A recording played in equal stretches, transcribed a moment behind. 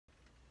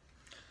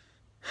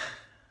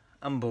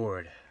I'm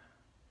bored.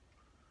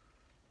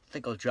 I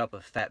think I'll drop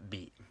a fat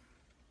beat.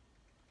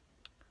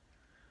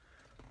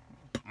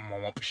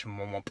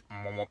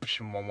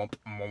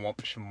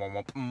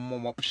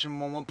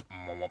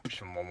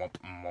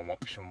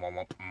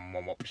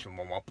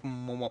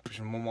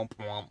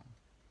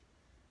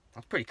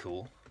 That's pretty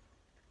cool.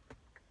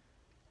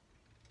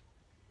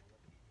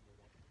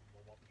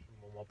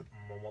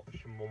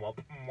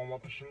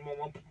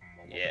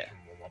 Yeah.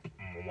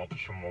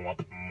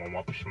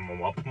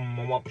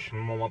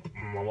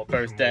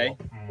 Birthday.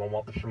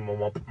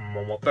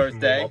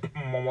 Birthday.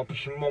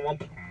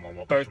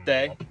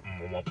 Birthday.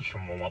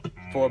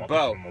 For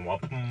Beau.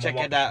 Check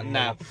it out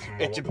now.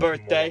 It's your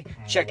birthday.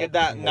 Check it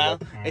out now.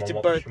 It's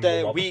your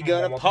birthday. We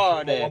gonna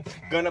party.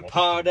 Gonna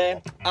party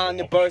on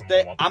your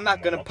birthday. I'm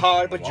not gonna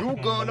party, but you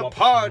gonna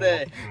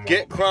party.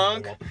 Get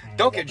crunk.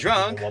 Don't get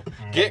drunk.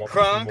 Get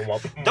crunk.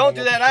 Don't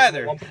do that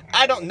either.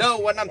 I don't know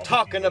what I'm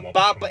talking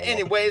about, but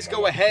anyways,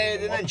 go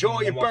ahead and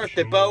enjoy your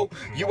birthday, Beau.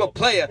 You a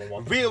player,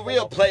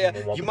 real player.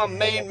 You my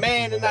main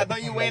man, and I know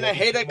you ain't a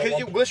hater, cause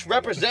you wish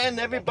representing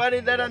everybody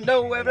that I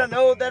know,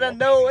 that I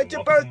know. It's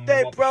your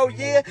birthday, bro,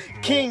 yeah.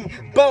 King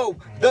Beau,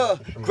 the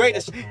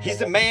greatest. He's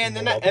the man,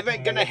 and I ever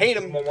gonna hate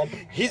him.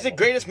 He's the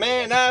greatest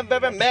man I've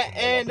ever met,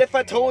 and if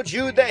I told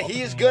you that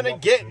he's gonna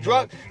get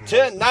drunk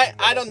tonight,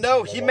 I don't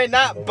know. He may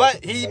not,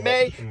 but he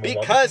may,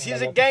 because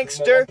he's a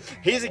gangster.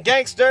 He's a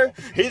gangster.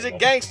 He's a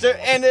gangster,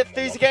 and if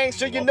he's a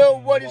gangster, you know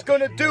what he's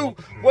gonna do.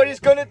 What he's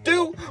gonna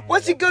do?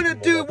 What's he gonna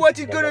do? What's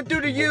he gonna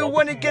do to you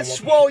when he gets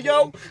swole,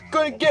 yo?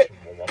 Gonna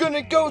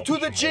go to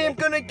the gym,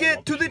 gonna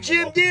get to the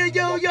gym,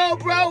 yeah, yo,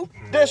 bro.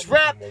 This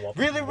rap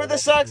really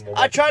sucks.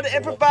 I try to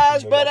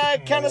improvise, but I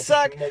kinda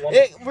suck.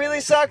 It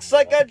really sucks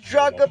like I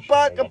drunk a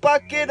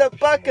bucket.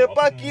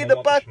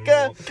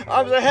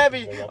 Arms are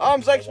heavy,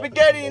 arms like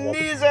spaghetti,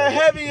 knees are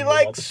heavy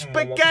like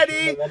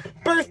spaghetti.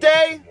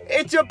 Birthday,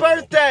 it's your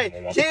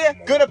birthday. Yeah,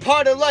 gonna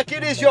party like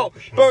it is your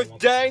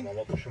birthday.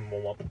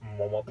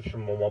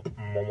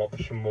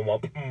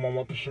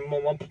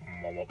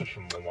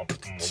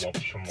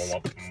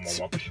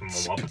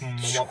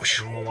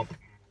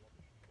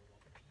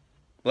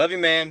 Love you,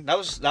 man. That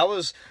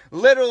was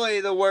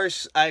literally the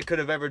worst I could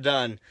have ever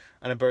done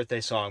on a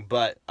birthday song,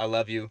 but I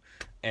love you,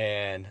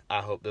 and I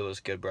hope it was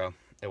good, bro.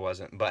 It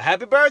wasn't, but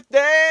happy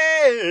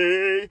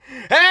birthday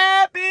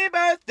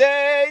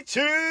to